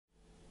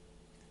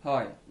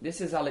Hi,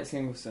 this is Alex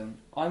Ingleson.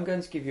 I'm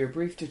going to give you a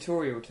brief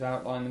tutorial to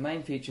outline the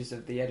main features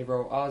of the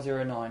Edirol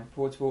R-09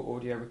 portable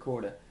audio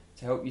recorder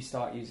to help you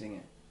start using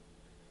it.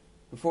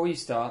 Before you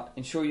start,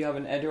 ensure you have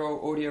an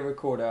Edirol audio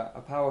recorder,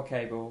 a power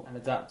cable, an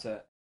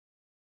adapter,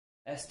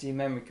 SD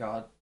memory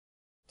card,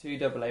 2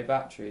 AA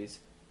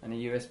batteries and a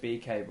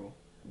USB cable.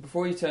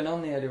 Before you turn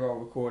on the Edirol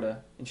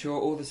recorder, ensure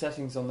all the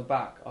settings on the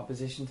back are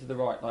positioned to the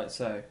right like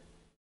so.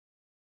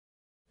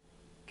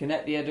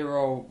 Connect the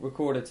Edirol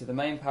recorder to the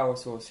main power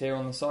source here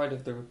on the side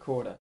of the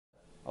recorder.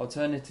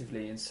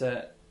 Alternatively,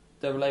 insert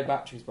AA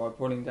batteries by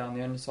pulling down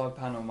the underside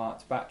panel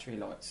marked battery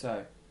like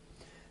so.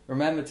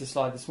 Remember to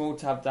slide the small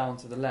tab down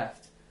to the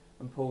left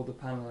and pull the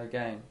panel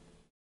again.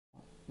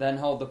 Then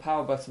hold the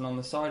power button on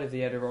the side of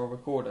the Edirol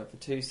recorder for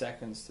 2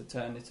 seconds to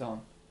turn it on.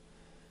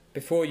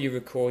 Before you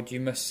record, you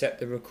must set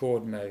the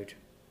record mode.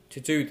 To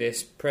do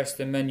this, press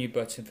the menu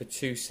button for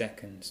 2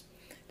 seconds.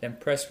 Then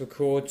press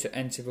record to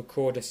enter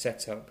recorder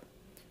setup.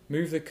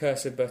 Move the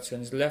cursor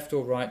buttons left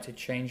or right to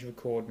change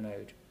record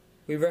mode.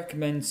 We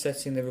recommend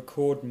setting the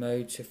record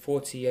mode to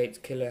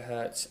 48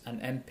 kHz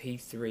and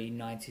MP3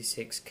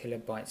 96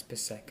 KB per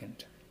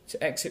second.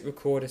 To exit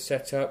recorder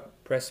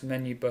setup, press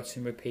menu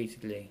button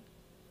repeatedly.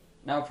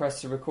 Now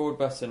press the record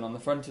button on the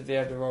front of the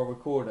Edirol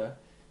recorder.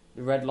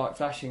 The red light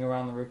flashing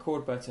around the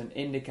record button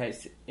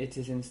indicates it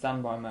is in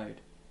standby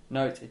mode.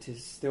 Note it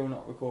is still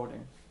not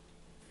recording.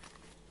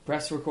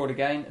 Press record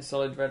again, a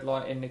solid red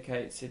light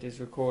indicates it is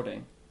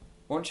recording.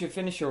 Once you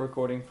finish your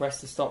recording,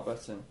 press the stop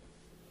button.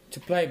 To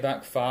play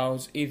back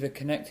files, either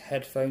connect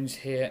headphones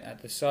here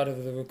at the side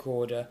of the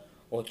recorder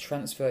or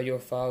transfer your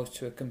files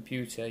to a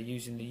computer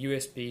using the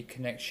USB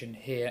connection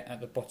here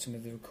at the bottom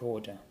of the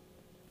recorder.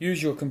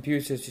 Use your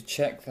computer to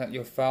check that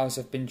your files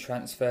have been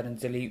transferred and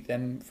delete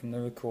them from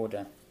the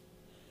recorder.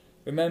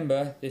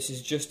 Remember, this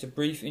is just a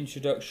brief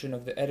introduction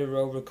of the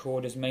Edirol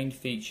recorder's main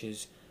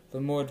features.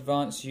 For more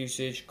advanced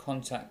usage,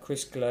 contact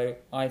Chris Clow,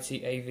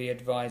 IT AV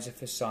advisor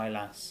for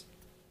CILASS.